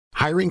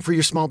Hiring for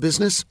your small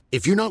business?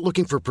 If you're not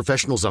looking for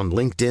professionals on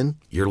LinkedIn,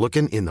 you're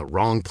looking in the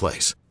wrong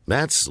place.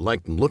 That's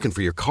like looking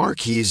for your car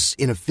keys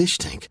in a fish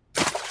tank.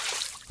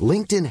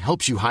 LinkedIn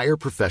helps you hire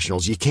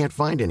professionals you can't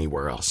find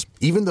anywhere else,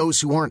 even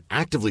those who aren't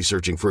actively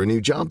searching for a new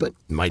job but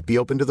might be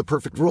open to the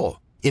perfect role.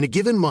 In a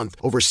given month,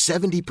 over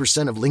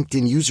 70% of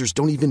LinkedIn users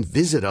don't even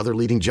visit other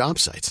leading job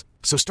sites.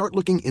 So start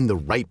looking in the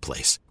right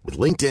place. With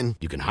LinkedIn,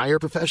 you can hire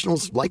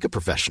professionals like a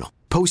professional.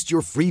 Post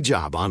your free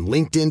job on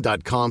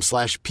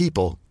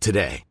linkedin.com/people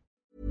today.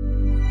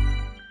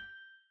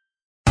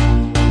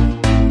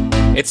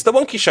 It's The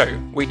Wonky Show.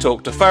 We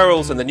talk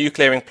deferrals and the new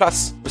Clearing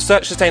Plus,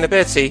 research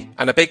sustainability,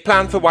 and a big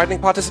plan for widening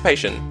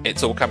participation.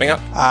 It's all coming up.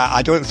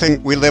 I don't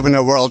think we live in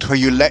a world where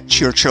you let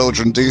your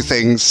children do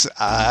things.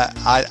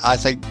 I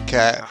think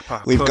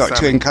we've got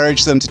to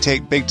encourage them to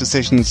take big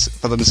decisions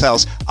for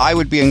themselves. I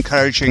would be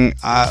encouraging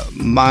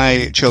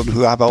my children,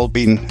 who have all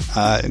been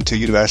to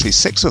universities,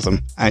 6 of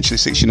them, actually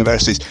 6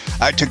 universities,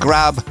 to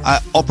grab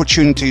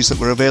opportunities that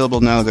were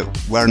available now that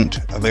weren't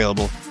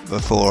available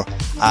before.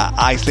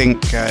 I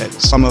think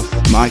some of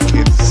my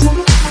kids...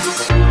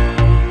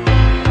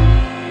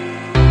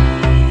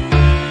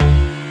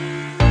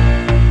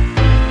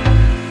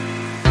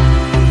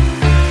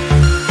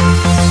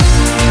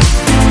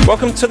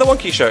 Welcome to The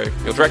Wonky Show,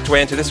 your direct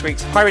way into this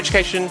week's higher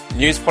education,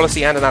 news,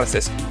 policy and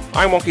analysis.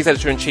 I'm Wonky's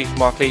Editor-in-Chief,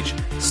 Mark Leach,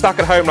 stuck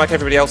at home like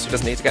everybody else who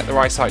doesn't need to get the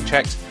right side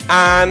checked.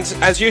 And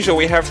as usual,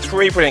 we have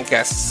 3 brilliant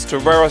guests to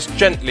row us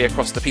gently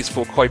across the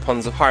peaceful koi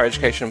ponds of higher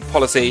education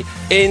policy.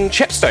 In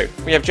Chepstow,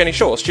 we have Jenny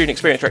Shaw, Student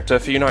Experience Director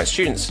for Unite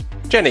Students.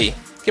 Jenny,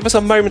 give us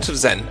a moment of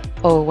zen.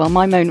 Oh, well,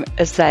 my moment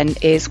of zen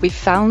is we've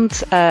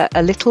found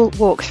a little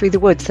walk through the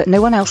woods that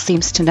no one else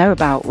seems to know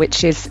about,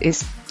 which is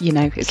you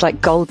know, it's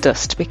like gold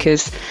dust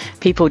because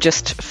people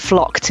just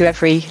flock to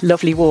every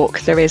lovely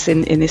walk there is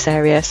in this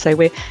area. So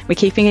we're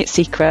keeping it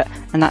secret,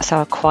 and that's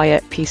our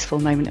quiet, peaceful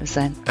moment of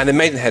zen. And in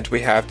Maidenhead,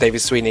 we have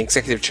David Sweeney,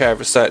 Executive Chair of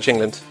Research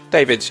England.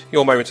 David,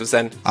 your moment of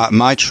zen.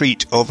 My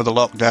treat over the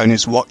lockdown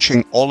is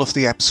watching all of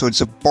the episodes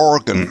of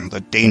Borgen,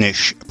 the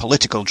Danish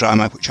political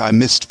drama, which I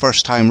missed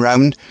first time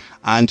round,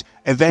 and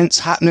events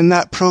happen in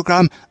that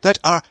programme that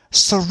are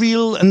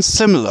surreal and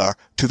similar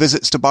to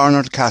visits to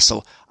Barnard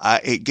Castle.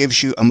 It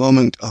gives you a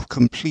moment of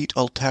complete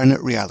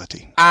alternate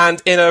reality.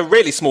 And in a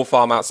really small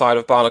farm outside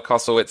of Barnard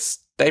Castle, it's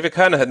David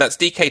Kernahan. That's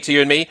DK to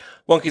you and me,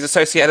 Wonky's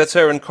Associate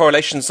Editor and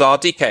Correlation Czar.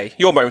 DK,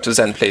 your moment of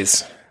zen,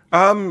 please.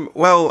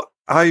 Well,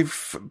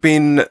 I've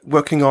been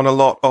working on a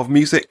lot of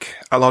music,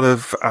 a lot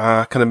of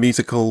kind of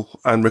musical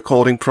and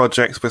recording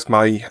projects with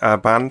my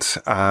band.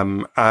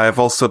 I've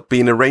also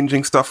been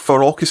arranging stuff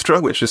for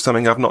orchestra, which is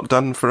something I've not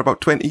done for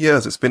about 20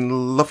 years. It's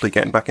been lovely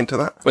getting back into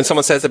that. When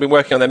someone says they've been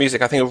working on their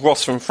music, I think of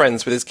Ross from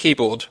Friends with his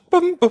keyboard.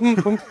 Boom, boom,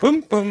 boom,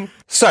 boom, boom.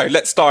 So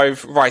let's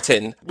dive right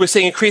in. We're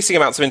seeing increasing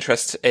amounts of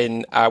interest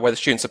in whether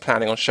students are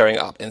planning on showing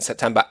up in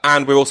September,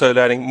 and we're also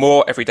learning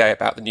more every day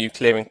about the new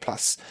Clearing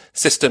Plus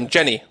system.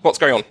 Jenny, what's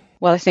going on?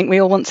 Well, I think we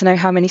all want to know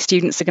how many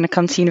students are going to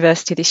come to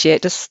university this year.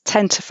 It does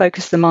tend to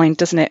focus the mind,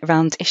 doesn't it,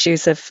 around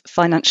issues of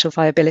financial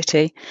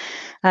viability.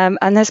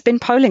 And there's been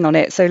polling on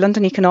it. So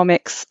London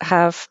Economics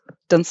have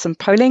done some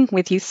polling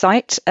with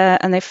YouthSite,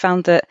 and they've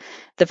found that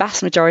the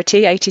vast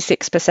majority,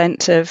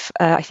 86% of,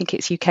 I think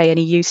it's UK and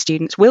EU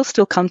students, will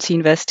still come to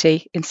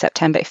university in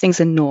September if things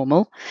are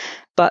normal.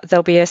 But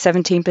there'll be a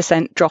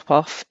 17%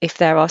 drop-off if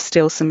there are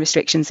still some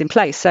restrictions in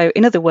place. So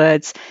in other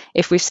words,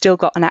 if we've still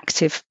got an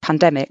active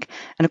pandemic,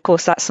 and of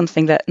course that's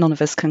something that none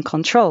of us can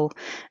control,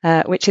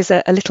 which is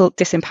a little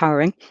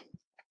disempowering.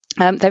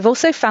 They've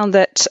also found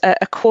that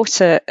a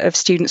quarter of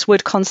students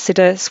would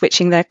consider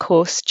switching their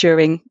course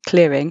during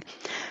clearing.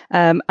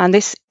 And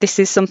this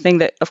is something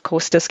that, of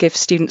course, does give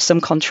students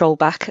some control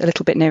back a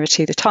little bit nearer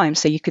to the time.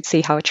 So you could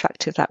see how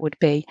attractive that would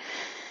be.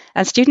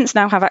 And students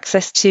now have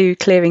access to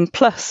Clearing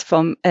Plus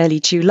from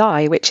early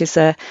July, which is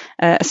a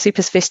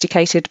super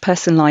sophisticated,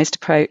 personalised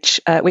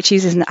approach, which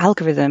uses an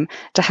algorithm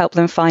to help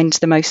them find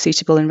the most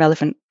suitable and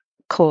relevant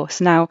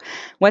course. Now,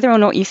 whether or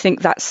not you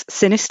think that's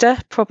sinister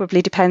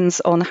probably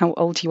depends on how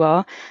old you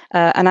are.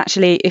 And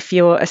actually, if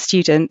you're a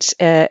student,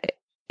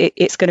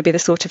 it's going to be the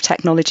sort of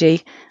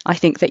technology I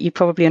think that you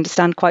probably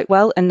understand quite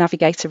well and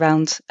navigate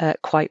around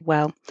quite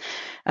well.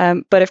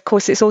 But of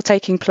course, it's all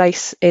taking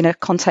place in a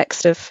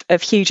context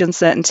of huge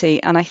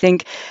uncertainty. And I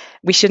think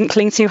we shouldn't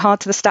cling too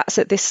hard to the stats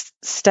at this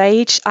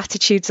stage.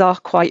 Attitudes are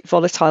quite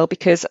volatile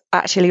because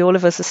actually all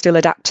of us are still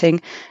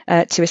adapting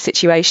to a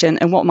situation,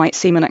 and what might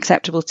seem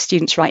unacceptable to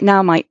students right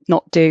now might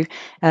not do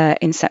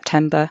in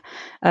September.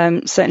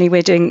 Certainly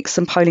we're doing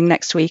some polling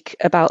next week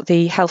about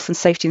the health and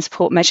safety and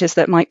support measures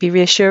that might be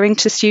reassuring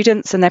to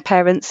students and their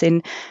parents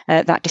in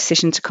that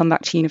decision to come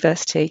back to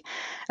university.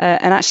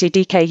 And actually,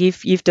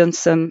 DK, you've done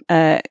some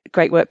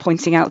great work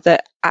pointing out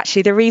that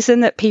actually the reason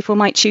that people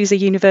might choose a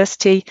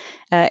university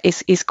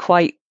is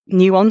quite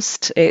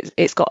nuanced.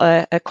 It's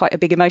got quite a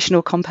big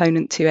emotional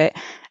component to it.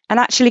 And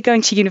actually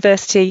going to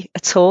university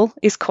at all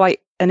is quite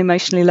an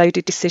emotionally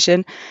loaded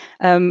decision.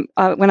 When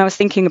I was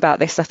thinking about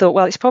this, I thought,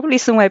 well, it's probably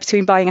somewhere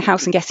between buying a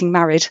house and getting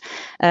married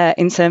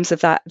in terms of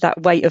that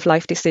weight of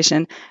life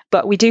decision.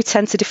 But we do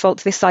tend to default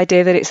to this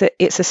idea that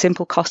it's a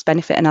simple cost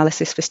benefit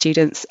analysis for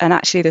students. And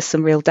actually, there's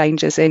some real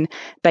dangers in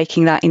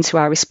baking that into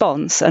our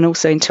response and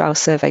also into our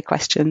survey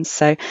questions.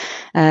 So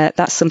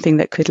that's something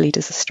that could lead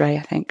us astray,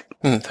 I think.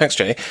 Thanks,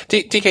 Jenny.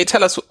 DK,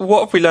 tell us,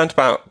 what have we learned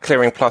about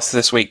Clearing Plus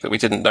this week that we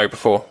didn't know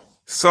before?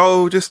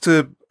 So just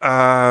to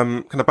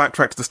kind of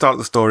backtrack to the start of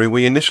the story,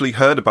 we initially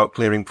heard about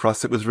Clearing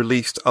Plus. It was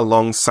released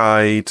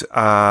alongside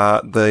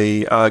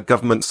the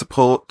government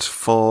support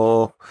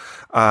for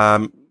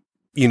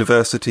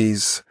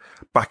universities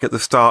back at the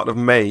start of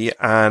May,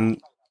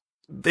 and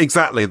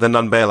exactly the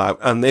non bailout.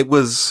 And it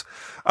was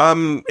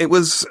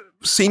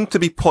seemed to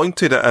be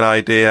pointed at an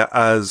idea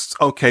as,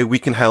 okay, we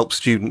can help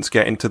students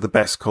get into the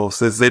best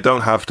courses. They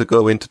don't have to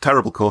go into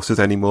terrible courses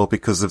anymore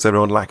because of their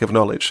own lack of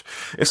knowledge.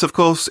 It's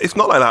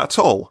not like that at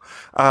all.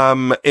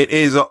 It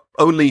is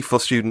only for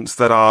students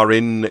that are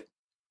in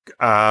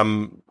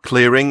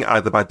clearing,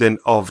 either by dint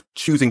of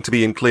choosing to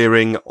be in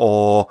clearing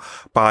or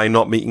by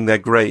not meeting their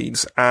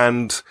grades.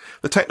 And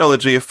the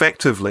technology,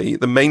 effectively,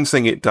 the main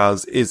thing it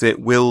does is it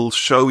will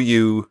show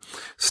you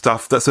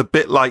stuff that's a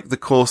bit like the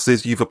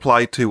courses you've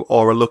applied to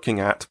or are looking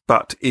at,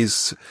 but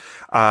is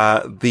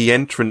the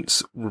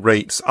entrance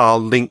rates are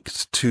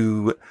linked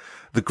to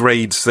the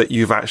grades that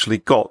you've actually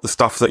got, the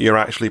stuff that you're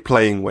actually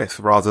playing with,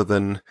 rather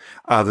than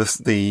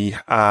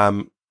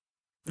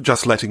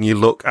just letting you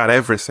look at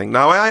everything.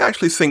 Now, I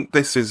actually think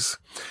this is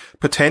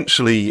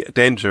potentially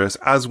dangerous.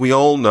 As we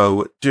all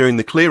know, during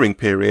the clearing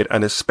period,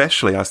 and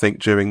especially, I think,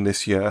 during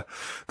this year,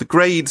 the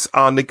grades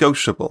are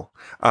negotiable.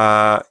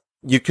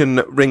 You can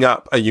ring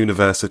up a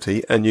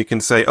university and you can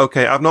say,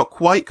 okay, I've not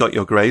quite got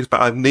your grades, but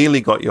I've nearly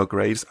got your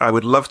grades. I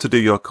would love to do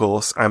your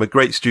course. I'm a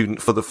great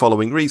student for the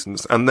following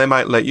reasons. And they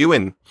might let you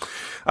in.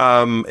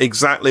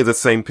 Exactly the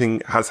same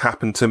thing has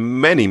happened to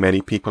many,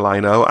 many people I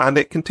know, and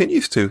it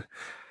continues to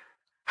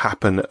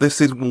happen.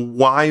 This is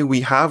why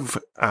we have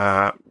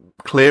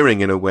clearing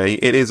in a way.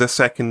 It is a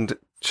second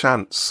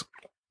chance.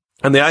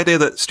 And the idea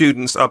that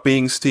students are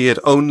being steered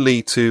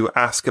only to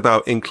ask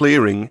about in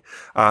clearing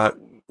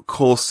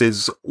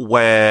courses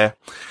where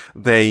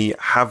they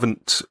have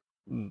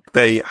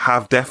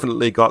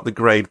definitely got the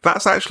grade,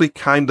 that's actually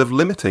kind of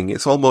limiting.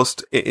 It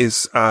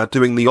is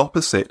doing the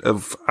opposite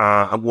of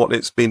what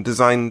it's been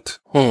designed.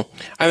 I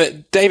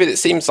mean, David, it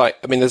seems like,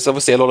 there's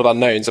obviously a lot of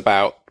unknowns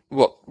about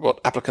what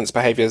applicants'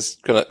 behaviour is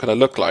going to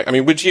look like. I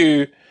mean, would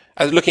you,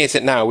 as looking at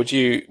it now, would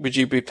you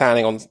be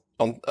planning on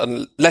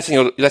letting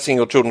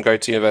your children go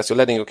to university, or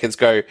letting your kids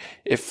go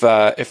if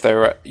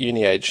they're at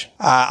uni age?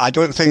 I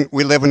don't think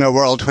we live in a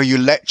world where you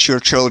let your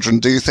children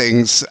do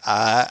things.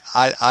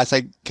 I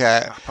think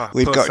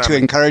we've got to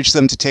encourage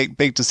them to take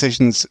big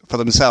decisions for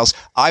themselves.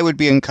 I would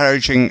be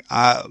encouraging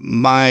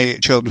my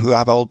children, who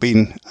have all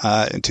been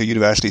to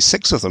university,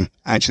 6 of them,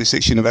 actually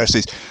 6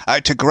 universities,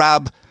 to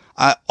grab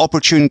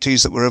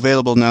opportunities that were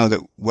available now that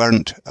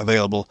weren't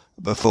available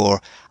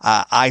before.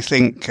 I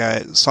think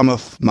some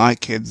of my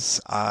kids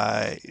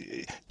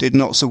did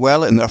not so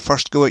well in their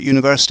first go at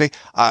university,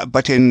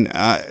 but in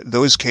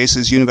those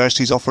cases,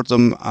 universities offered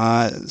them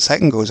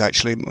second goes,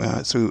 actually,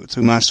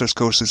 through master's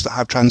courses that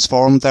have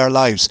transformed their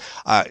lives.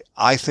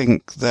 I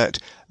think that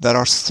there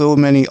are so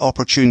many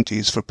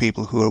opportunities for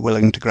people who are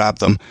willing to grab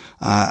them,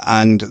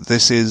 and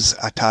this is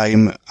a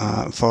time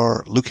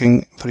for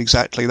looking for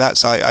exactly that.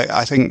 So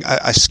I think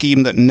a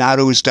scheme that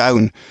narrows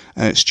down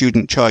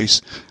student choice,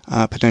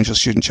 potential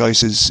student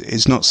choice,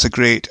 is not so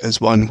great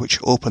as one which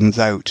opens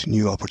out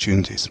new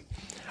opportunities.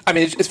 I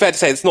mean, it's fair to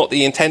say it's not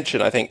the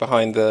intention, I think,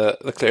 behind the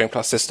Clearing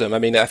Plus system. I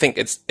mean, I think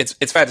it's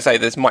fair to say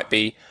that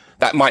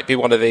that might be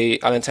one of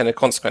the unintended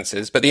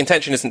consequences, but the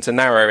intention isn't to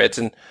narrow it,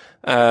 and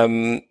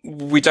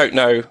we don't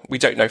know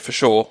for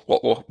sure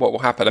what will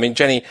happen. I mean,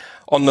 Jenny,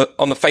 on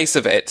the face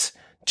of it,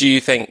 do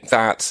you think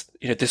that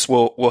this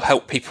will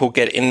help people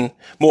get in,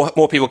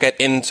 more people get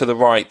into the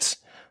right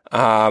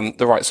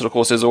sort of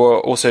courses,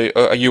 or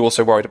are you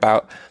also worried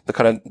about the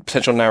kind of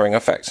potential narrowing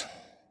effect?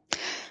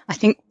 I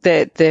think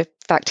the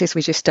fact is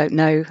we just don't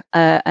know,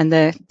 and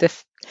the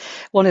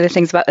one of the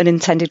things about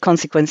unintended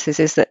consequences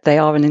is that they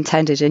are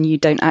unintended, and you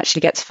don't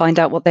actually get to find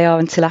out what they are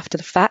until after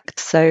the fact.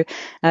 So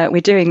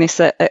we're doing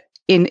this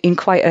in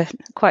quite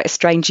a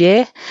strange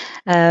year,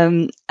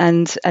 and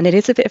it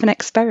is a bit of an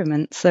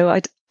experiment. So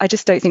I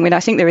just don't think. I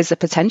think there is the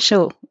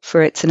potential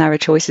for it to narrow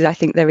choices. I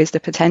think there is the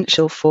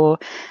potential for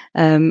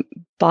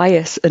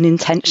bias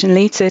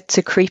unintentionally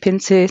to creep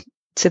into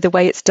the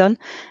way it's done.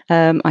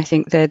 I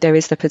think there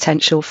is the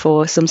potential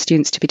for some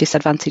students to be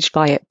disadvantaged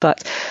by it,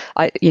 but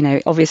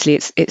obviously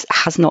it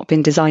has not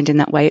been designed in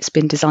that way. It's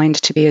been designed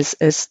to be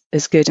as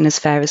good and as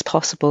fair as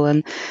possible,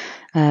 and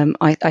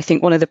I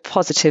think one of the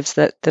positives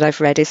that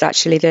I've read is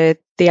actually the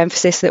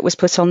emphasis that was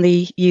put on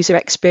the user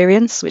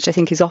experience, which I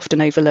think is often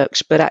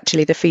overlooked, but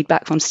actually the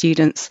feedback from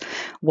students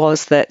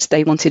was that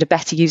they wanted a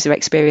better user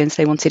experience.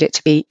 They wanted it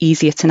to be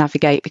easier to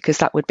navigate because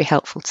that would be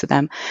helpful to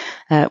them.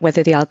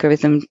 Whether the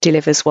algorithm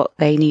delivers what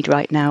they need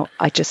right now,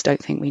 I just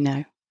don't think we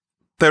know.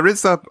 There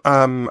is a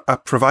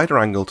provider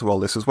angle to all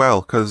this as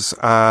well, because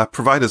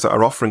providers that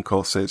are offering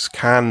courses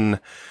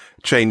can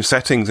change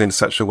settings in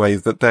such a way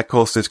that their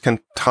courses can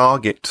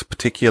target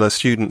particular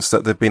students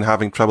that they've been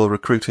having trouble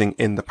recruiting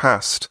in the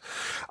past.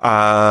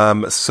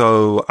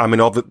 So, I mean,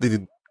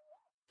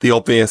 the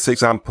obvious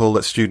example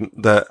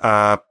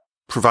that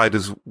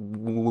providers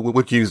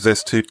would use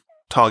this to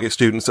target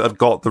students that have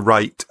got the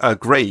right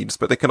grades,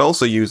 but they can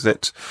also use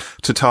it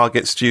to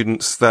target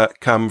students that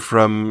come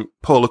from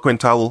polar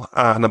quintile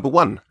number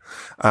 1.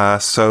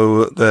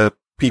 So the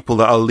people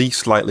that are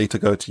least likely to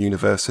go to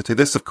university.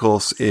 This, of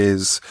course,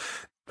 is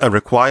a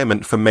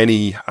requirement for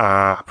many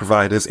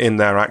providers in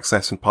their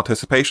access and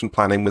participation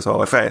planning with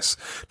OFS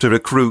to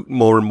recruit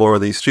more and more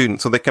of these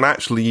students. So they can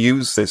actually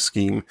use this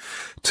scheme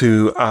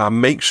to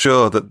make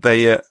sure that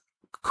their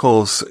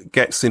course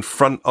gets in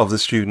front of the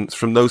students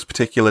from those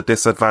particular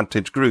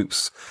disadvantaged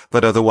groups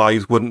that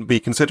otherwise wouldn't be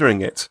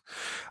considering it.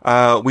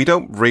 We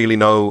don't really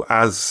know,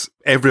 as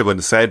everyone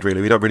said,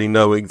 really, we don't really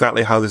know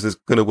exactly how this is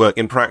going to work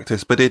in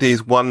practice, but it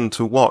is one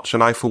to watch.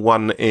 And I, for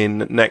one,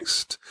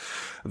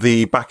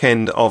 the back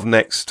end of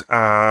next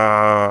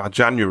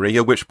January,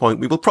 at which point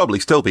we will probably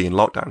still be in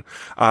lockdown.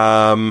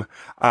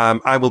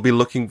 I will be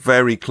looking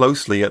very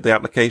closely at the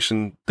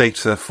application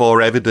data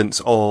for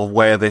evidence of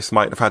where this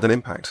might have had an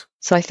impact.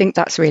 So I think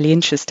that's really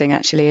interesting,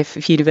 actually,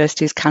 if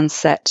universities can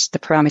set the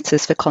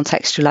parameters for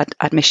contextual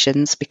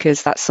admissions,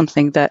 because that's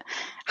something that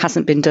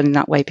hasn't been done in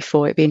that way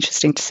before. It'd be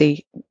interesting to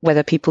see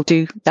whether people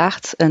do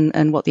that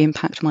and what the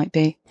impact might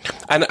be.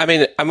 And I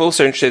mean, I'm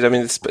also interested, I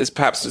mean,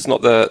 perhaps it's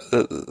not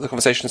the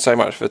conversation so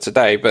much for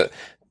today, but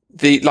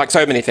like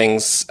so many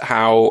things,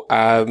 how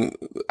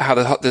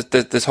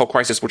this whole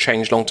crisis will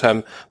change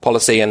long-term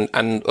policy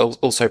and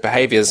also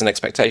behaviours and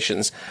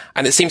expectations.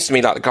 And it seems to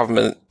me like the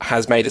government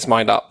has made its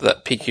mind up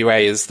that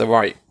PQA is the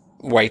right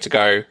way to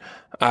go.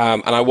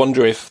 And I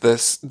wonder if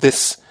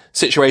this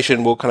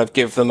situation will kind of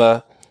give them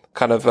a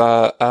kind of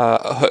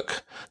a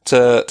hook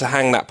to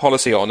hang that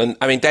policy on. And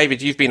I mean,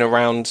 David, you've been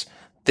around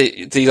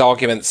these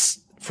arguments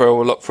for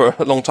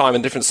a long time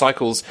in different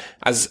cycles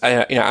as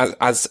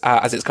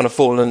it's kind of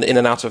fallen in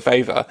and out of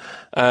favour.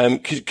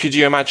 Could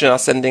you imagine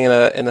us ending in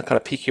a kind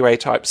of PQA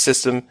type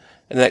system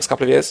in the next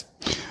couple of years?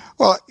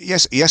 Well,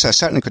 yes, I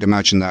certainly could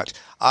imagine that.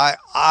 I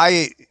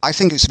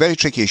think it's a very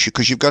tricky issue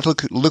because you've got to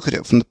look at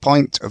it from the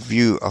point of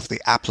view of the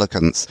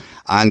applicants.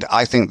 And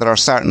I think there are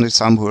certainly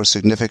some who are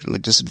significantly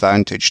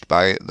disadvantaged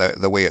by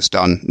the way it's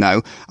done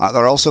now. There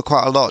are also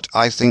quite a lot,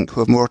 I think,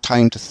 who have more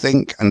time to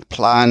think and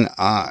plan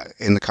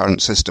in the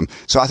current system.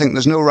 So I think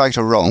there's no right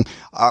or wrong.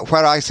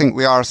 Where I think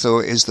we are, though,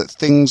 is that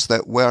things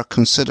that were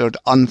considered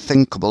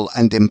unthinkable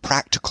and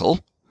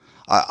impractical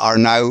are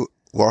now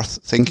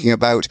worth thinking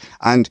about.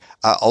 And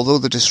although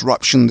the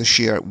disruption this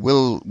year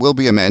will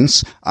be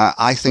immense,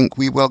 I think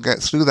we will get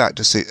through that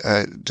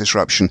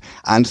disruption,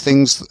 and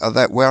things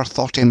that were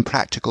thought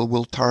impractical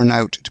will turn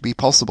out to be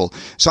possible.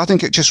 So I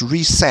think it just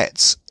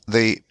resets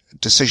the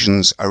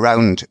decisions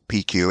around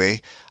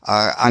PQA,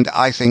 and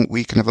I think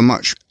we can have a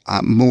much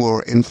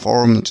more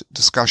informed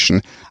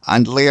discussion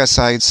and lay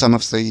aside some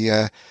of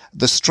the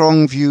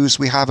strong views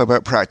we have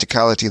about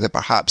practicality that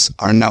perhaps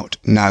are not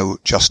now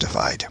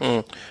justified.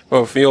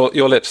 Well, from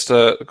your lips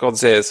to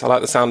God's ears, I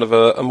like the sound of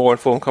a more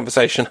informed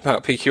conversation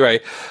about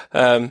PQA.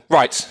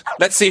 Right,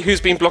 let's see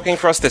who's been blogging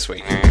for us this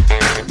week.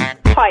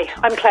 Hi,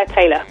 I'm Claire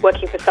Taylor,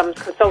 working for Sums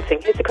Consulting.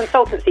 It's a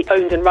consultancy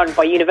owned and run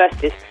by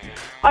universities.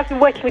 I've been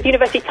working with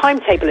university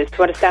timetablers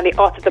to understand the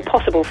art of the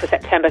possible for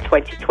September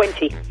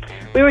 2020.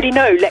 We already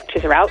know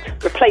lectures are out,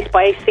 replaced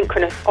by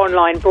asynchronous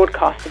online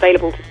broadcasts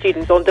available to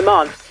students on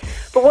demand.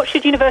 But what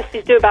should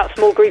universities do about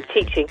small group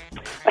teaching?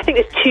 I think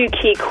there's two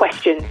key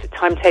questions that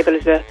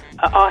timetablers are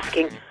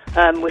asking,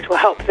 which will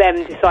help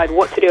them decide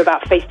what to do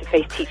about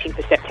face-to-face teaching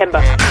for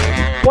September.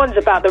 One's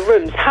about the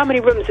rooms. How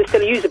many rooms are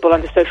still usable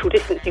under social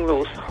distancing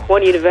rules?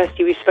 One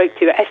university we spoke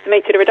to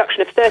estimated a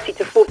reduction of 30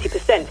 to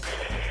 40%.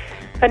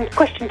 And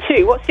question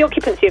two, what's the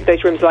occupancy of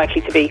those rooms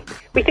likely to be?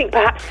 We think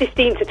perhaps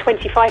 15 to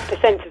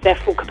 25% of their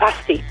full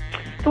capacity.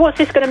 So what's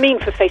this going to mean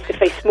for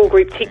face-to-face small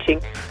group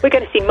teaching? We're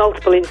going to see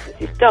multiple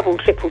instances, double,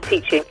 triple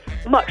teaching,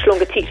 much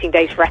longer teaching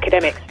days for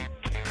academics.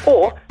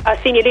 Or our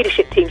senior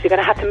leadership teams are going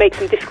to have to make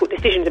some difficult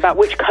decisions about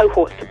which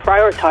cohorts to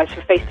prioritise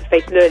for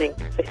face-to-face learning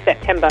for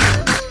September.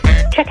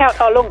 Check out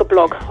our longer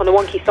blog on the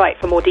Wonky site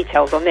for more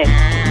details on this.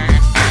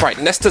 Right,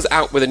 Nesta's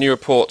out with a new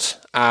report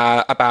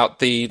about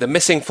the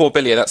missing $4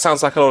 billion. That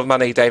sounds like a lot of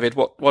money, David.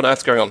 What on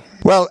earth's going on?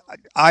 Well,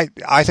 I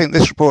think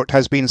this report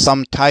has been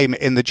some time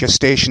in the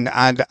gestation,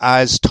 and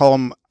as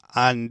Tom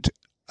and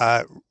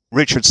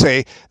Richard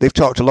say, they've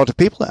talked to a lot of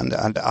people,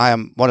 and I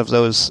am one of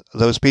those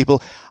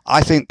people.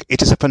 I think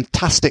it is a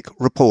fantastic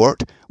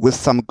report with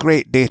some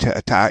great data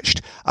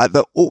attached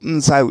that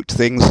opens out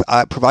things,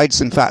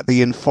 provides, in fact,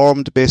 the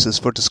informed basis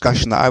for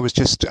discussion that I was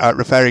just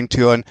referring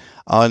to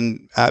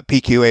on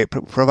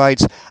PQA,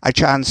 provides a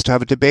chance to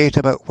have a debate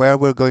about where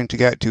we're going to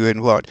get to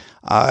and what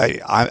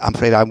I'm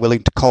afraid I'm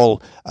willing to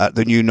call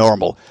the new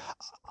normal.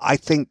 I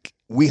think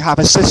we have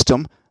a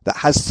system that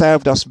has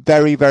served us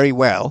very, very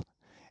well,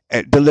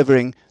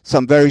 delivering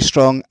some very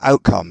strong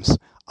outcomes.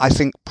 I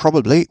think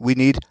probably we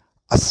need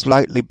a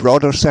slightly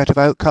broader set of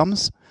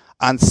outcomes,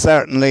 and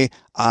certainly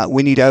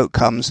we need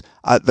outcomes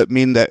that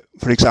mean that,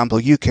 for example,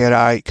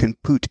 UKRI can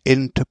put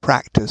into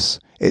practice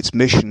its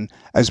mission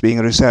as being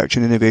a research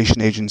and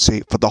innovation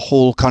agency for the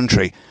whole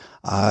country.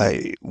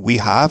 We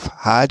have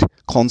had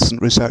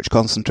constant research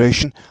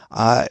concentration.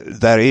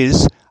 There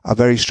is a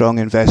very strong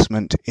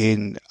investment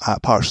in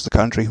parts of the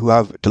country who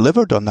have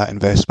delivered on that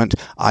investment.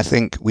 I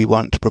think we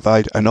want to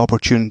provide an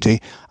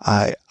opportunity,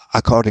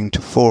 according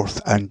to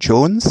Forth and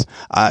Jones,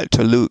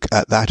 to look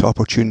at that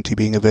opportunity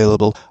being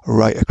available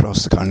right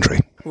across the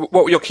country.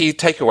 What were your key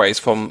takeaways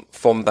from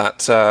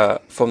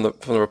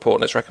the report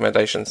and its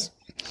recommendations?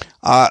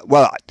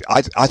 Well,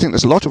 I think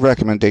there's a lot of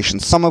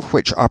recommendations, some of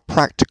which are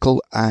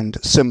practical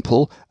and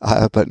simple,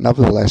 but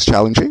nevertheless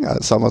challenging.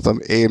 Some of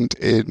them aimed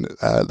in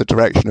the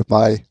direction of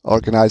my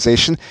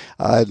organisation,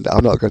 and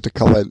I'm not going to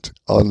comment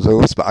on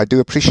those, but I do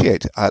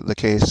appreciate the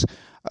case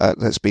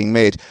that's being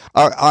made.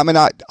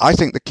 I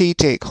think the key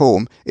take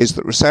home is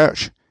that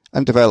research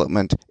and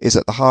development is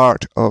at the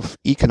heart of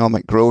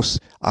economic growth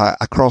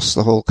across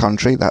the whole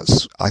country.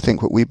 That's, I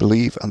think, what we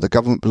believe and the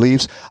government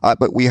believes.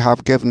 But we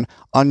have given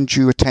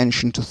undue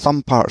attention to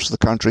some parts of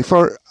the country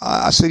for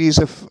a series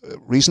of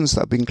reasons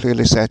that have been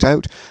clearly set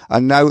out.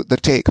 And now the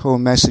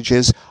take-home message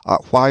is,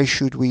 why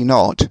should we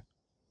not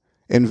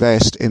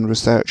invest in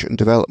research and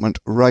development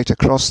right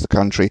across the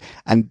country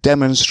and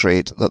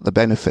demonstrate that the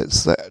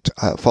benefits that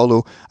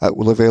follow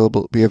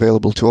will be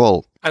available to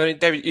all? I mean,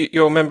 David,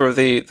 you're a member of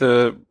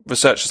the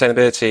Research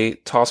Sustainability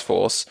Task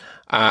Force,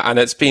 and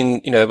it's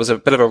been, there was a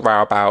bit of a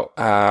row about,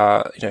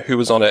 who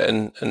was on it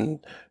and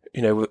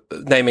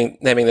naming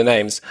the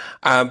names.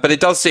 But it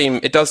does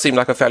seem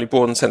like a fairly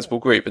broad and sensible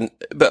group.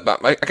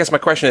 But I guess my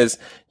question is,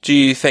 do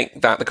you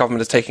think that the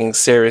government is taking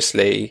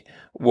seriously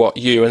what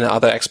you and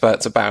other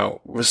experts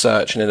about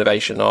research and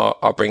innovation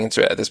are bringing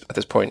to it at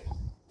this point?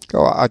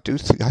 Oh, I do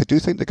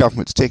think the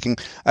government's taking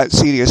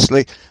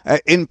seriously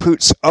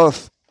inputs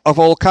of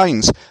all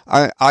kinds.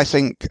 I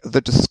think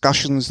the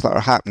discussions that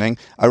are happening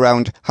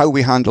around how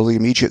we handle the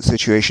immediate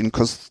situation,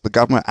 because the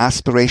government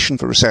aspiration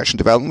for research and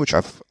development, which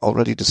I've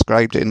already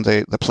described in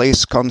the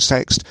place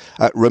context,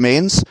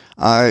 remains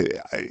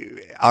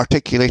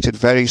articulated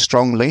very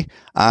strongly,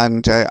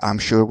 and I'm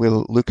sure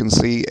we'll look and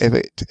see if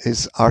it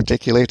is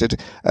articulated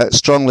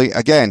strongly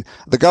again.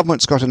 The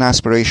government's got an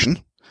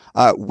aspiration.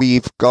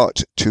 We've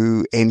got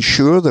to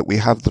ensure that we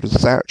have the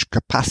research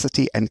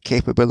capacity and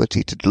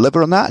capability to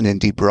deliver on that, and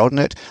indeed broaden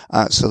it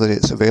so that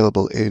it's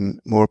available in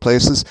more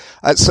places.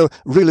 So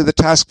really the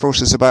task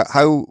force is about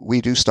how we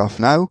do stuff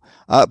now,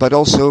 but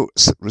also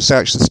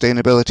research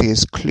sustainability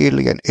is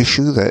clearly an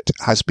issue that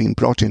has been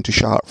brought into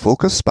sharp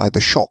focus by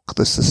the shock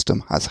the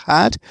system has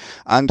had,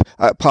 and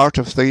part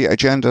of the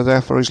agenda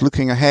therefore is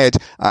looking ahead,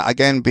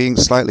 again being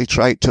slightly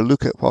trite, to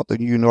look at what the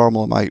new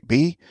normal might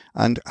be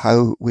and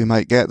how we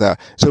might get there.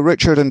 So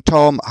Richard and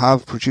Tom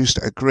have produced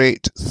a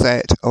great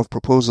set of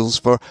proposals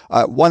for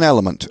one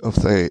element of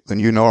the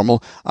new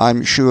normal.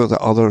 I'm sure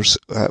that others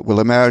will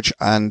emerge,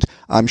 and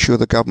I'm sure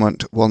the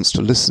government wants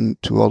to listen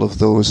to all of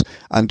those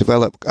and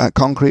develop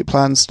concrete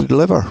plans to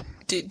deliver.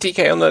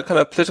 DK, on the kind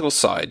of political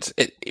side,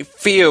 it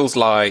feels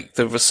like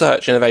the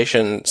research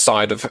innovation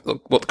side of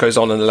what goes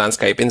on in the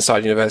landscape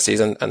inside universities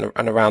and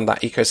around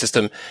that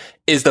ecosystem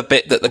is the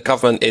bit that the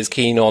government is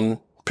keen on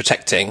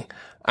protecting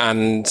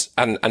and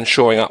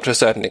shoring up to a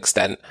certain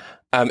extent.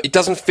 It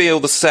doesn't feel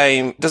the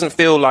same. It doesn't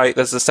feel like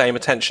there's the same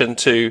attention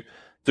to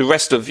the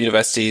rest of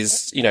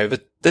universities.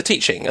 The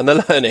teaching and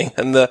the learning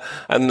and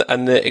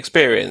the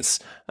experience.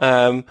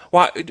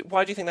 Why do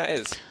you think that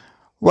is?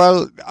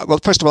 Well,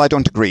 first of all, I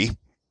don't agree.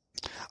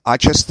 I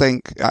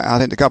think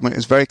the government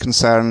is very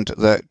concerned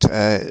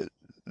that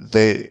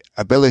the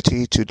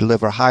ability to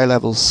deliver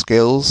high-level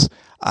skills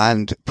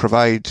and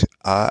provide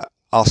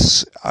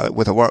us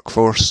with a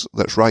workforce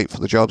that's right for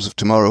the jobs of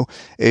tomorrow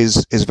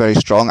is very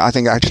strong. I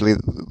think actually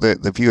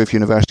the view of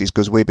universities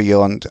goes way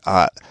beyond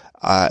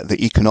the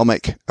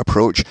economic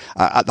approach.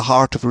 At the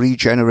heart of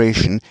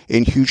regeneration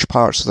in huge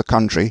parts of the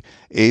country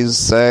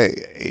is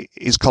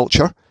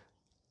culture.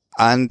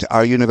 And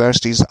our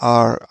universities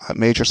are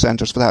major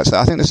centres for that. So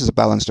I think this is a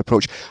balanced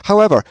approach.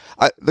 However,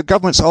 the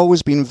government's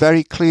always been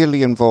very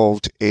clearly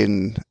involved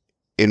in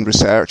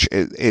research.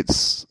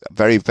 It's a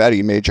very,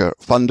 very major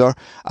funder,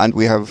 and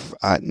we have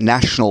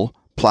national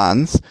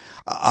plans.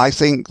 I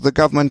think the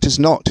government is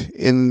not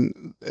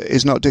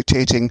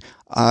dictating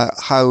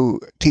how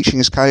teaching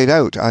is carried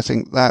out. I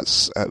think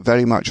that's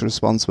very much a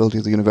responsibility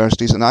of the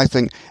universities, and I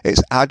think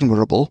it's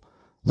admirable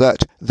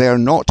that they're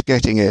not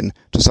getting in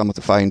to some of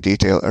the fine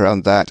detail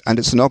around that. And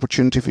it's an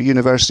opportunity for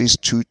universities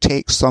to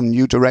take some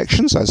new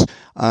directions, as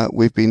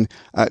we've been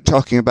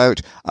talking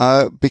about,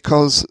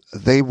 because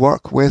they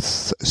work with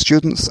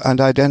students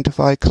and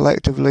identify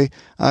collectively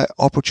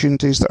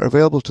opportunities that are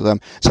available to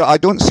them. So I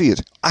don't see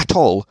it at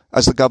all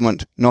as the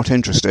government not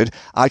interested.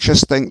 I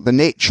just think the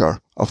nature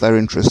of their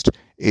interest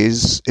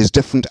is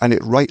different, and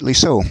it rightly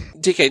so.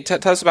 DK,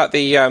 tell us about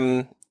the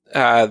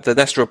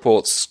Nesta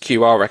report's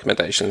QR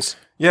recommendations.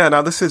 Yeah,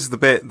 now this is the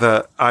bit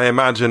that I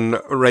imagine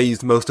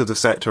raised most of the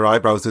sector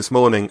eyebrows this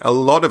morning. A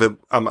lot of it,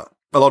 a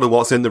lot of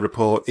what's in the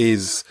report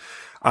is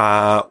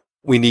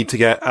we need to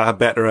get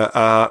better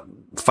at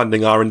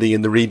funding R&D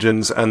in the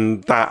regions,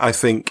 and that I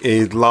think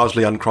is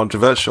largely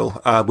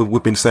uncontroversial.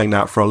 We've been saying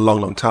that for a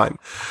long, long time.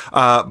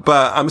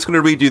 But I'm just going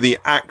to read you the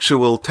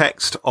actual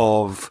text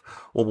of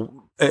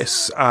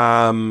It's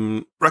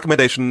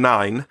recommendation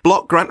 9.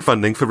 Block grant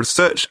funding for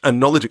research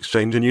and knowledge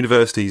exchange in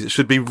universities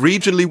should be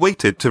regionally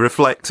weighted to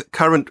reflect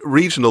current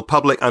regional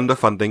public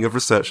underfunding of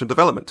research and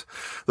development.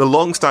 The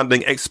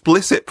long-standing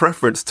explicit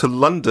preference to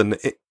London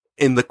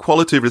in the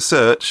quality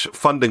research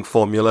funding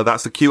formula,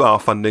 that's the QR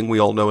funding we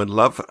all know and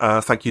love.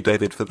 Thank you,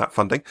 David, for that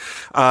funding.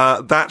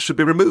 That should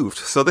be removed.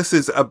 So this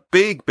is a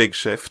big, big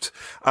shift.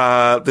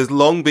 There's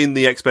long been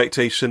the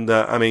expectation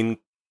that,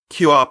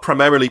 QR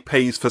primarily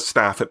pays for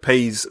staff. It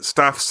pays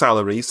staff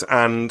salaries,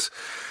 and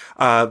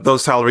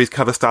those salaries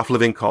cover staff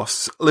living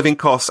costs. Living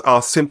costs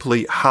are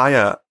simply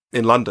higher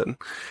in London,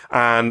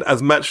 and as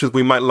much as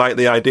we might like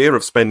the idea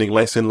of spending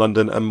less in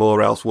London and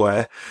more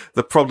elsewhere,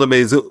 the problem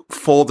is that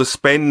for the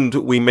spend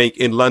we make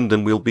in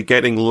London, we'll be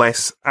getting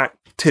less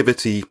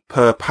activity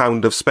per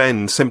pound of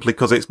spend simply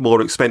because it's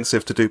more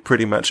expensive to do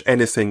pretty much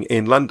anything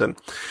in London.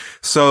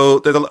 So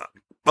there's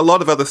a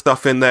lot of other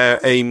stuff in there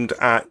aimed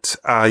at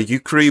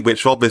UCRI,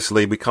 which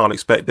obviously we can't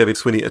expect David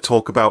Swinney to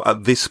talk about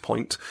at this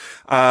point.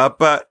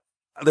 But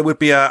there would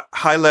be a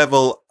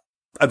high-level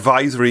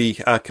advisory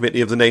committee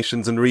of the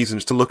nations and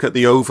regions to look at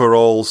the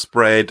overall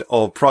spread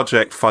of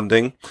project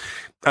funding.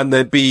 And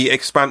there'd be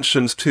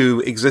expansions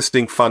to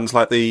existing funds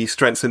like the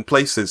Strengths in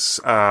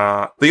Places.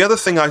 The other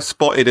thing I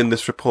spotted in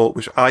this report,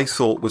 which I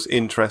thought was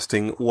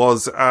interesting,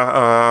 was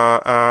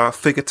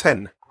figure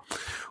 10.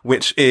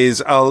 Which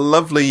is a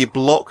lovely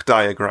block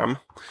diagram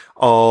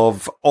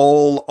of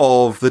all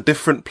of the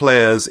different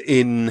players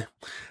in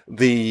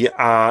the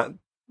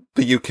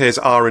UK's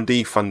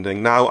R&D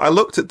funding. Now, I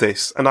looked at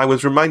this and I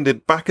was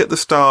reminded back at the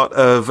start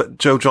of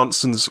Joe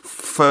Johnson's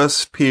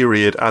first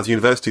period as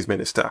Universities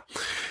Minister.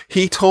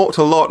 He talked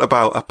a lot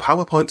about a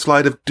PowerPoint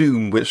slide of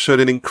doom, which showed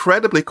an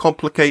incredibly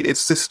complicated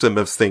system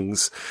of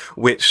things,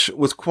 which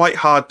was quite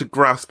hard to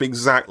grasp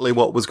exactly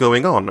what was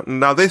going on.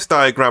 Now, this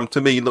diagram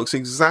to me looks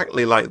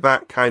exactly like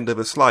that kind of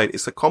a slide.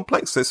 It's a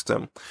complex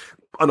system.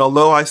 And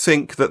although I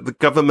think that the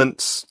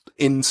government's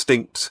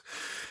instinct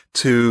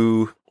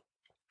to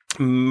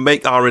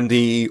make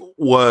R&D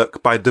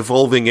work by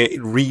devolving it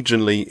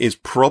regionally is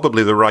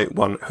probably the right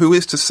one, who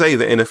is to say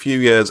that in a few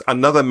years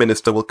another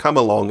minister will come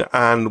along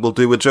and will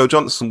do what Joe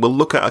Johnson will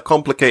look at a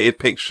complicated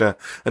picture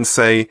and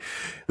say,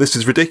 this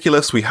is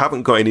ridiculous, we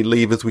haven't got any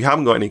levers, we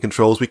haven't got any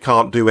controls, we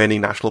can't do any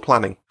national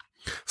planning.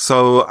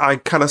 So I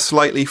kind of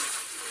slightly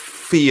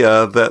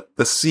fear that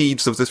the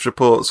seeds of this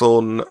report's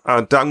own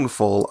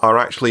downfall are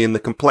actually in the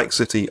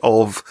complexity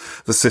of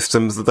the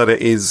systems that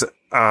it is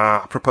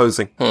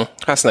proposing.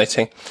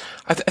 Fascinating.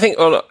 I think,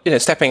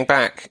 stepping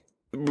back,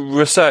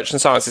 research and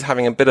science is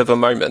having a bit of a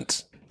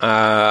moment.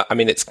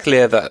 It's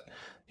clear that,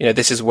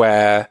 this is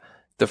where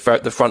the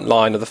front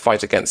line of the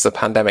fight against the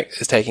pandemic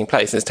is taking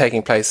place. And it's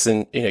taking place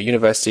in,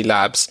 university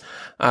labs.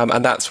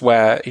 And that's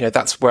where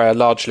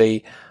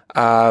largely,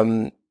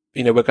 we're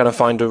going to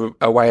find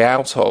a way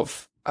out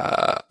of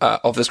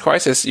this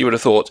crisis, you would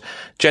have thought.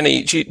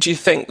 Jenny, do you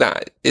think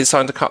that is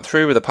starting to cut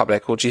through with the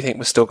public, or do you think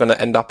we're still going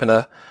to end up in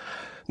a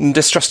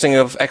distrusting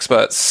of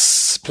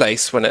experts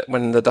place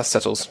when the dust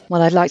settles?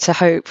 Well, I'd like to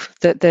hope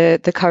that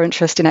the current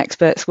trust in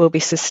experts will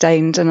be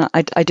sustained, and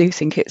I do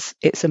think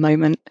it's a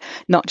moment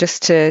not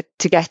just to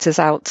get us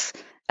out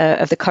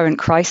of the current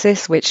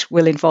crisis, which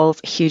will involve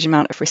a huge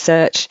amount of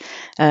research,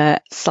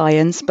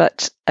 science,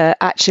 but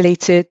actually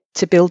to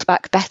build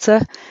back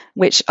better,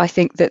 which I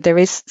think that there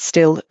is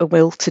still a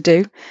will to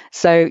do.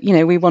 So,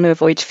 we want to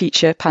avoid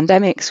future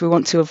pandemics. We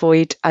want to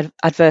avoid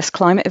adverse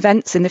climate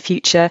events in the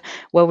future.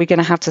 Well, we're going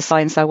to have to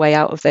science our way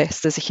out of this.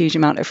 There's a huge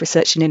amount of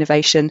research and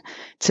innovation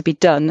to be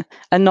done,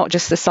 and not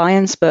just the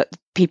science, but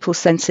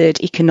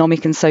people-centred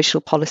economic and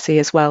social policy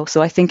as well.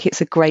 So I think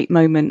it's a great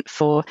moment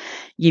for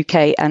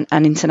UK and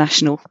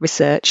international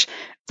research,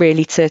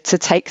 really to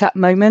take that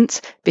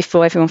moment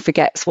before everyone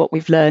forgets what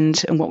we've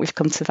learned and what we've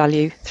come to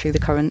value through the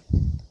current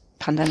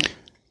pandemic.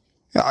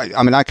 Yeah,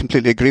 I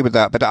completely agree with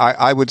that, but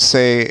I would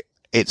say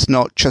it's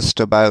not just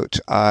about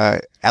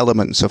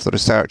elements of the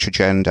research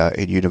agenda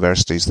in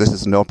universities. This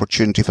is an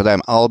opportunity for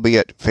them,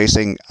 albeit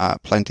facing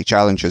plenty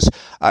challenges,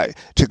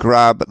 to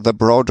grab the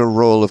broader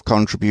role of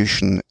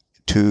contribution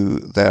to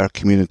their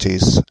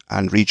communities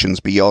and regions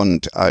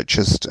beyond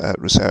just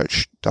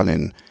research done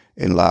in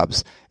in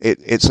labs.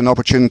 It's an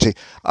opportunity.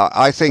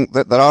 I think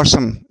that there are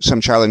some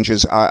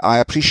challenges. I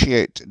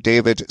appreciate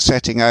David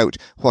setting out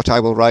what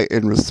I will write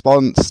in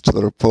response to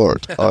the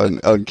report on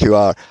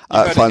QR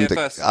funding.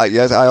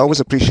 Yes, I always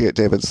appreciate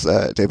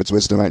David's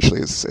wisdom.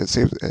 Actually, it's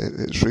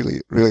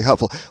really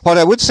helpful. What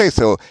I would say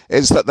though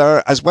is that there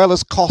are, as well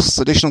as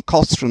additional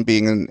costs from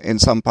being in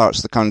some parts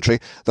of the country,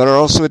 there are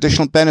also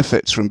additional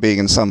benefits from being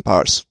in some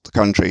parts of the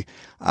country.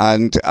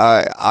 And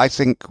I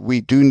think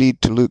we do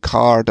need to look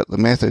hard at the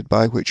method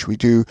by which we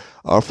do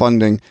our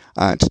funding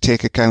to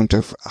take account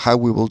of how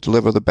we will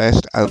deliver the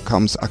best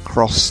outcomes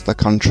across the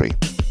country.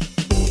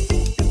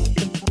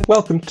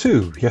 Welcome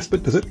to Yes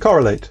But Does It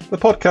Correlate, the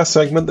podcast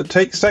segment that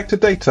takes sector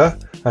data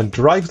and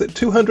drives it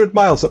 200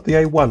 miles up the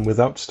A1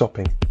 without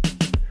stopping.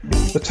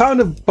 The town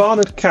of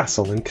Barnard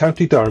Castle in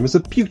County Durham is a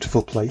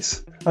beautiful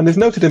place and is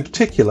noted in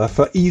particular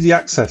for easy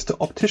access to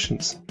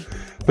opticians.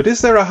 But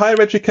is there a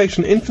higher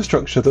education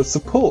infrastructure that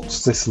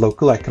supports this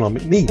local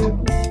economic need?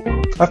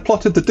 I've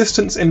plotted the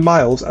distance in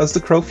miles as the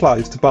crow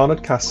flies to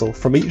Barnard Castle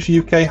from each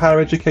UK higher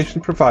education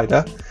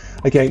provider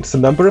against the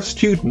number of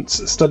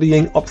students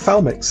studying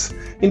ophthalmics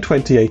in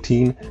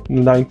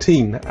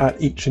 2018-19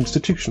 at each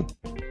institution.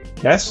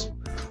 Yes,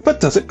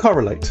 but does it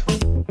correlate?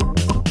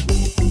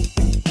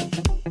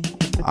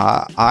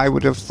 I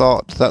would have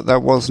thought that there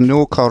was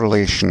no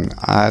correlation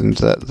and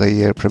that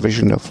the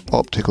provision of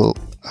optical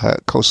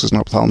courses in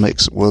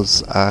ophthalmics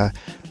was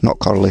not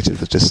correlated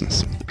with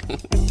distance.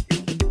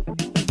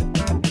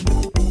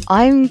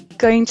 I'm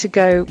going to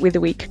go with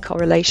a weak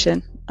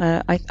correlation.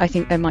 I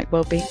think there might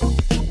well be.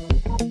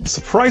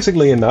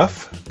 Surprisingly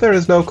enough, there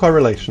is no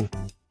correlation.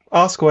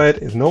 R squared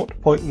is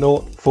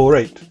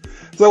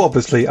 0.048. So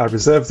obviously I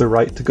reserve the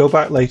right to go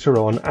back later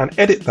on and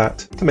edit that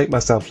to make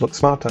myself look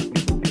smarter.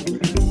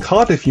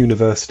 Cardiff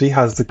University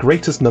has the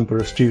greatest number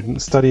of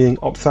students studying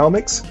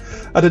ophthalmics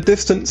at a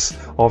distance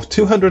of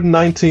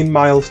 219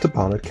 miles to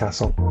Barnard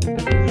Castle.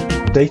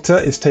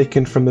 Data is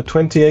taken from the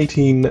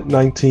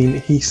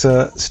 2018-19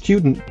 HESA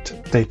student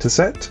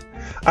dataset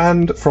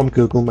and from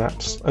Google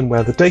Maps, and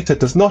where the data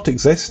does not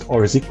exist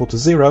or is equal to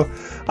 0,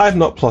 I have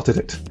not plotted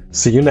it.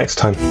 See you next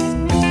time.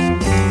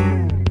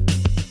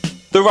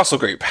 The Russell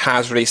Group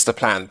has released a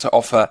plan to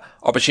offer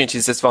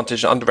opportunities to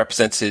disadvantaged and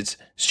underrepresented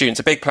students.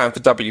 A big plan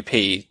for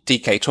WP.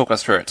 DK, talk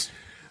us through it.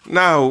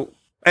 Now,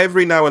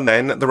 every now and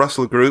then, the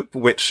Russell Group,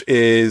 which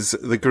is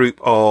the group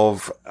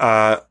of,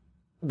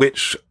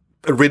 which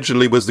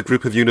originally was the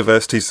group of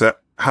universities that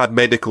had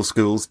medical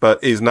schools,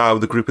 but is now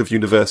the group of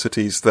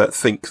universities that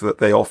think that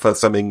they offer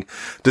something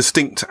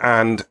distinct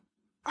and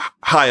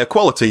higher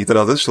quality than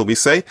others, shall we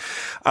say.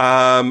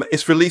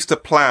 It's released a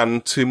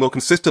plan to more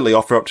consistently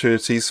offer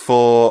opportunities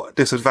for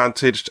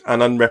disadvantaged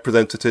and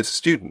unrepresented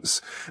students.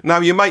 Now,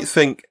 you might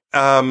think,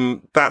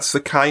 that's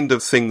the kind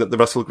of thing that the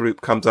Russell Group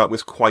comes out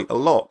with quite a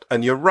lot.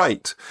 And you're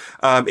right.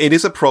 It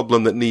is a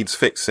problem that needs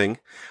fixing.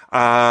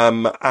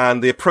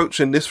 And the approach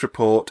in this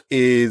report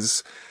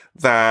is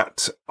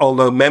that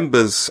although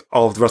members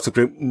of the Russell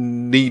Group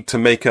need to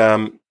make,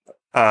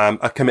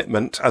 a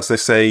commitment, as they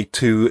say,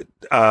 to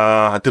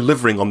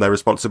delivering on their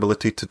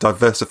responsibility to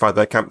diversify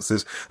their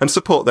campuses and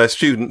support their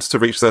students to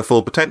reach their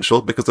full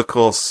potential, because of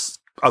course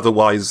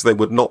otherwise they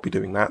would not be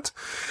doing that.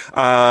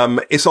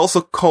 It's also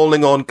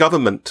calling on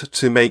government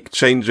to make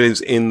changes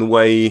in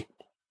the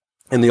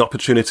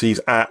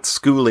opportunities at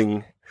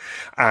schooling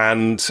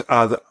and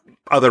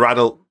other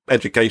adult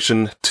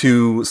education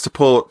to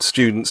support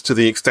students to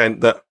the extent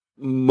that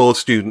more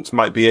students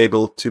might be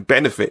able to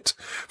benefit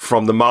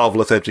from the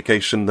marvellous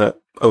education that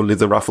only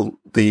the Russell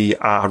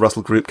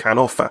Group can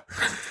offer.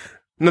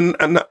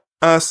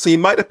 So you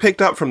might have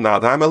picked up from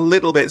that I'm a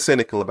little bit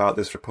cynical about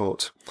this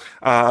report,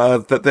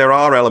 that there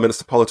are elements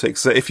to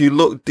politics that if you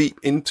look deep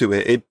into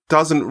it, it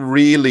doesn't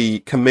really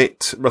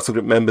commit Russell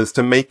Group members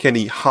to make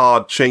any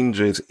hard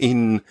changes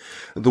in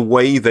the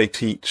way they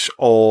teach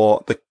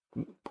or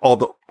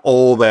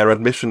their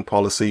admission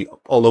policy,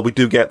 although we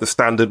do get the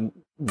standard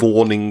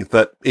warning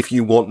that if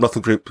you want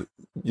Russell Group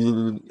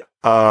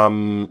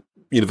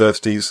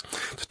universities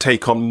to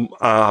take on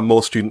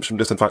more students from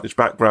disadvantaged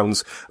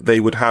backgrounds, they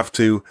would have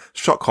to,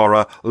 shock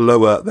horror,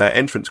 lower their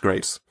entrance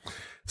grades.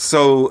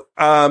 So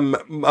a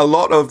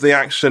lot of the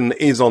action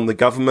is on the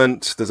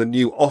government. There's a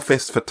new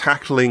office for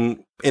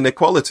tackling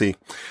inequality.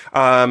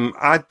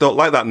 I don't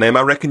like that name.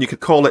 I reckon you could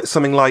call it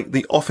something like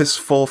the Office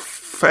for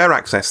Fair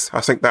Access.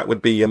 I think that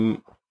would be a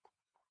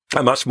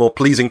much more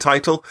pleasing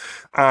title.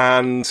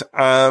 And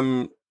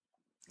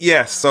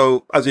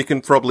so as you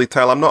can probably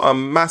tell, I'm not a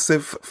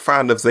massive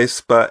fan of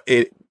this, but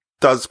it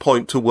does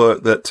point to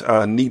work that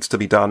needs to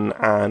be done,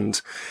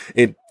 and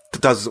it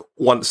does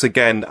once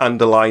again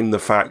underline the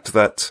fact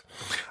that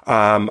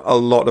a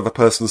lot of a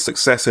person's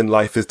success in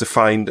life is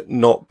defined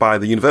not by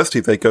the university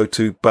they go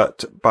to,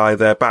 but by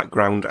their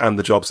background and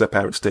the jobs their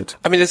parents did.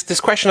 I mean, there's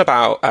this question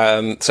about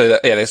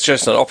there's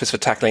just an office for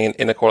tackling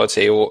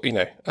inequality, or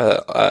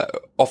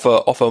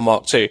offer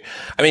Mark 2.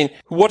 I mean,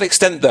 what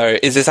extent though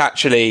is this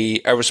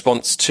actually a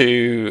response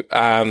to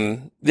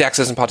the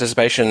access and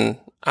participation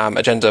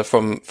agenda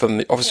from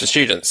the Office of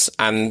Students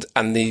and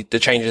the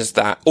changes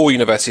that all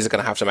universities are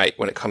going to have to make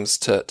when it comes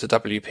to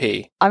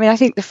WP? I mean, I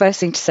think the first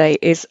thing to say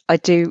is I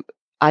do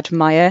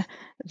admire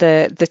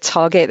the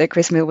target that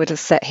Chris Millward has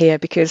set here,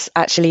 because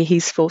actually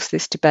he's forced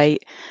this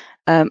debate.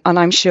 And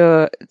I'm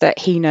sure that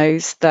he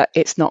knows that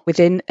it's not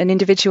within an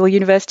individual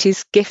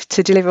university's gift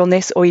to deliver on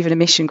this, or even a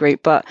mission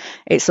group, but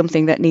it's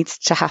something that needs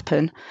to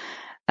happen.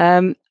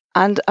 And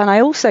I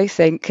also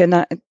think,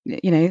 and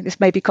this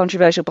may be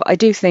controversial, but I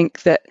do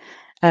think that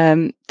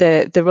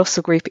the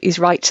Russell Group is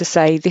right to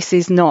say this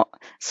is not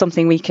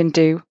something we can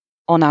do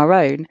on our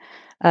own.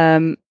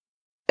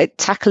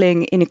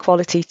 Tackling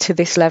inequality to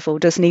this level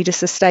does need a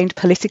sustained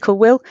political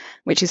will,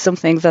 which is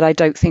something that I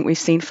don't think we've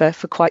seen for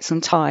quite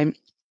some time.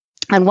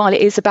 And while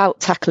it is about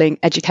tackling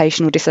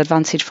educational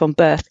disadvantage from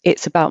birth,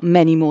 it's about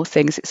many more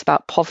things. It's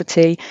about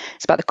poverty.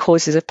 It's about the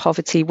causes of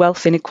poverty,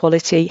 wealth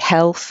inequality,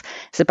 health.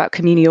 It's about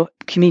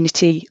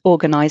community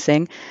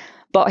organising.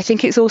 But I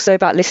think it's also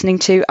about listening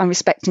to and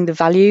respecting the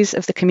values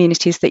of the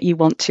communities that you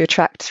want to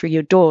attract through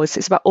your doors.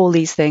 It's about all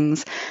these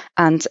things.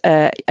 And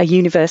a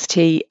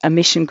university, a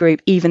mission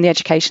group, even the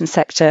education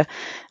sector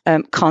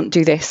can't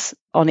do this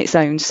on its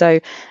own.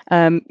 So,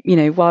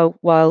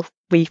 while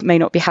we may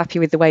not be happy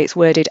with the way it's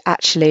worded,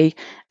 actually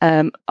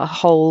a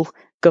whole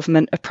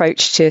government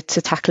approach to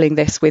tackling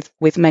this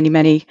with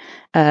many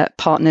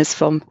partners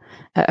from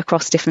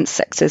across different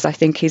sectors, I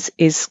think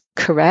is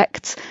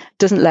correct.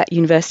 Doesn't let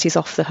universities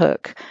off the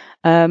hook.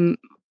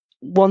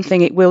 One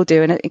thing it will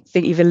do, and I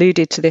think you've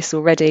alluded to this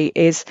already,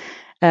 is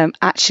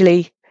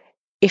actually,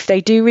 if they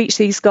do reach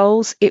these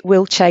goals, it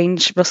will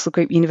change Russell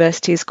Group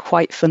universities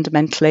quite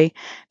fundamentally,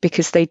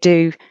 because they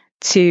do,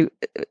 to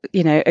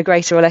a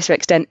greater or lesser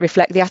extent,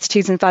 reflect the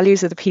attitudes and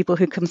values of the people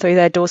who come through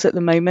their doors at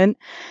the moment.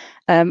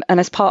 And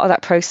as part of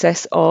that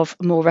process of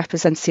more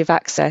representative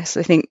access,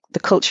 I think the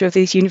culture of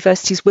these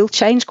universities will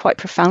change quite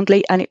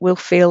profoundly, and it will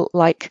feel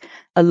like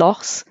a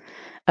loss.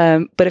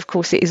 But of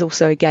course, it is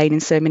also a gain in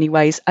so many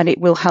ways, and it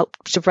will help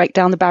to break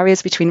down the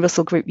barriers between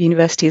Russell Group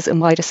universities and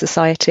wider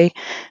society,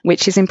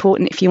 which is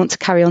important if you want to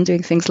carry on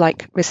doing things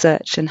like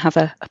research and have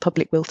a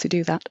public will to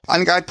do that. I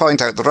think I'd point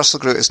out the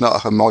Russell Group is not a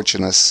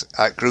homogenous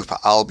group,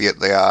 albeit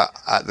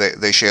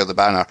they share the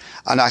banner.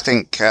 And I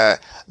think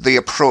the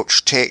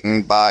approach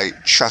taken by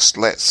just,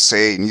 let's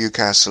say,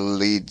 Newcastle,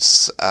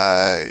 Leeds,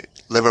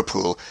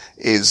 Liverpool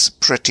is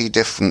pretty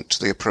different to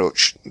the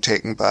approach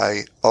taken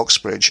by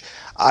Oxbridge.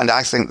 And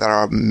I think there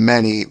are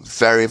many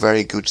very,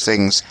 very good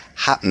things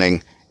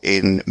happening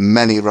in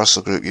many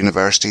Russell Group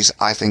universities.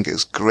 I think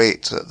it's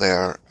great that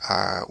they're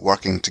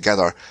working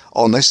together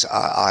on this.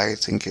 I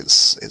think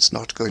it's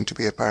not going to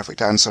be a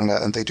perfect answer,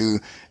 and they do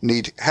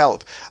need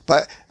help.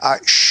 But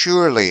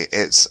surely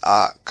it's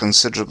a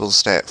considerable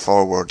step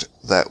forward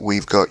that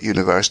we've got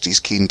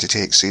universities keen to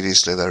take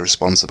seriously their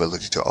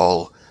responsibility to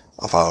all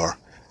of our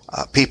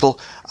people.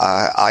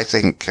 I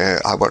think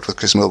I worked with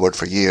Chris Millward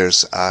for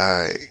years.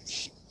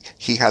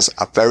 He has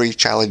a very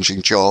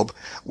challenging job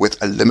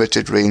with a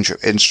limited range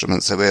of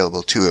instruments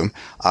available to him,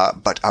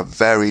 but a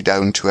very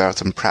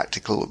down-to-earth and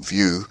practical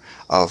view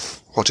of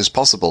what is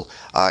possible.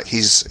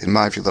 He's, in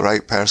my view, the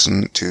right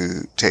person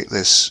to take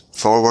this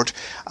forward,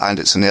 and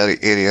it's an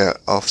area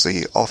of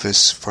the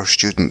Office for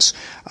Students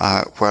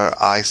where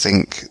I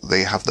think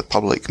they have the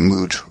public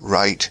mood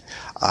right.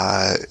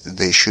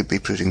 They should be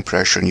putting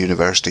pressure on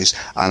universities,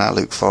 and I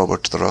look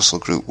forward to the Russell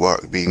Group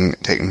work being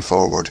taken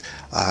forward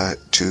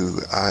to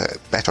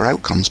better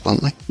outcomes,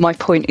 bluntly. My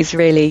point is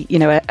really,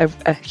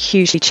 a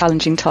hugely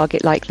challenging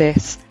target like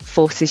this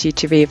forces you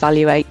to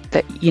reevaluate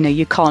that,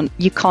 you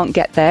can't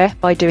get there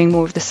by doing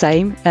more of the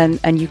same,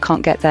 and you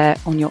can't get there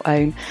on your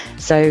own.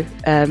 So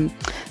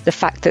the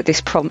fact that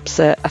this prompts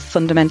a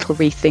fundamental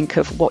rethink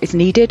of what is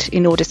needed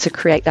in order to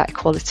create that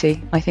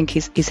equality, I think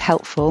is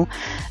helpful.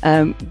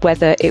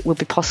 Whether it will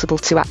be possible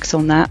to act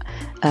on that,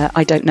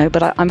 I don't know,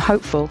 but I'm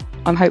hopeful.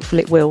 I'm hopeful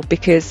it will,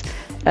 because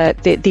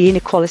the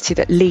inequality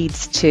that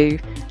leads to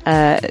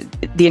the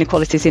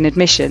inequalities in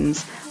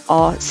admissions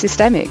are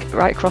systemic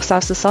right across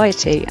our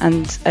society,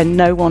 and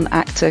no one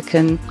actor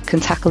can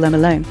tackle them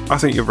alone. I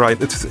think you're right.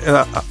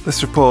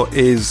 This report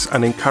is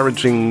an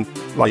encouraging,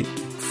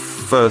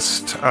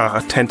 first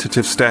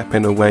tentative step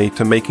in a way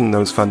to making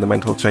those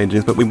fundamental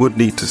changes, but we would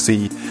need to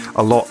see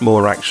a lot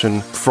more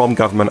action from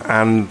government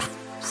and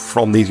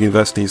from these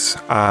universities,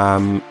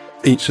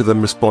 each of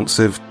them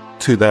responsive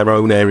to their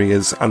own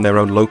areas and their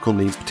own local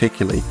needs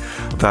particularly,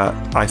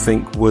 that I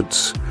think would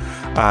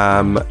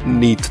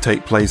need to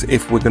take place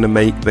if we're going to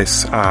make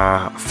this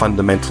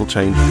fundamental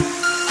change.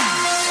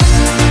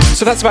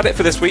 So that's about it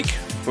for this week.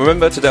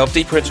 Remember to delve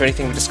deeper into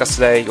anything we discussed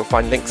today. You'll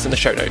find links in the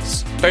show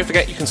notes. Don't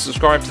forget you can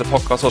subscribe to the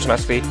podcast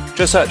automatically.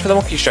 Just search for The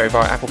Wonky Show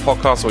via Apple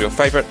Podcasts or your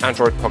favourite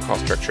Android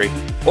podcast directory,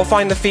 or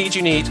find the feed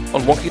you need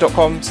on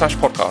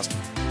wonky.com/podcast.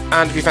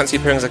 And if you fancy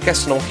appearing as a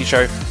guest on The Wonky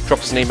Show, drop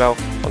us an email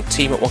on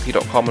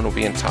team@wonky.com and we'll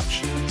be in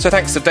touch. So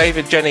thanks to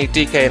David, Jenny,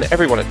 DK and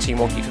everyone at Team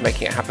Wonky for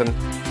making it happen.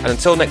 And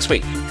until next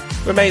week,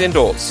 remain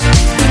indoors.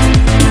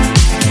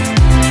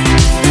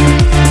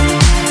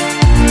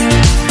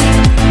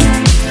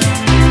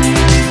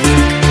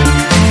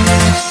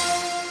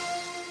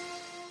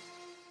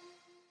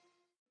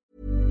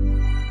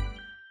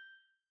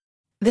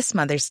 This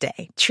Mother's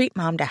Day, treat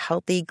mom to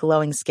healthy,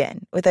 glowing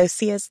skin with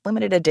Osea's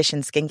limited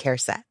edition skincare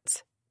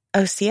sets.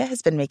 Osea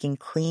has been making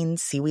clean,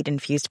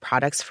 seaweed-infused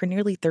products for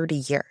nearly 30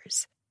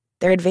 years.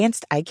 Their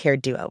advanced eye care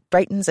duo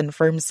brightens and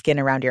firms skin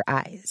around your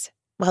eyes,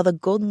 while the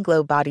Golden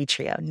Glow Body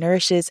Trio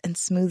nourishes and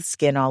smooths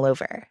skin all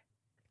over.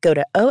 Go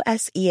to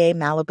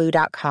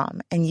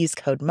OSEAMalibu.com and use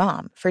code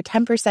MOM for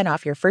 10%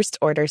 off your first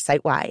order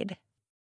site-wide.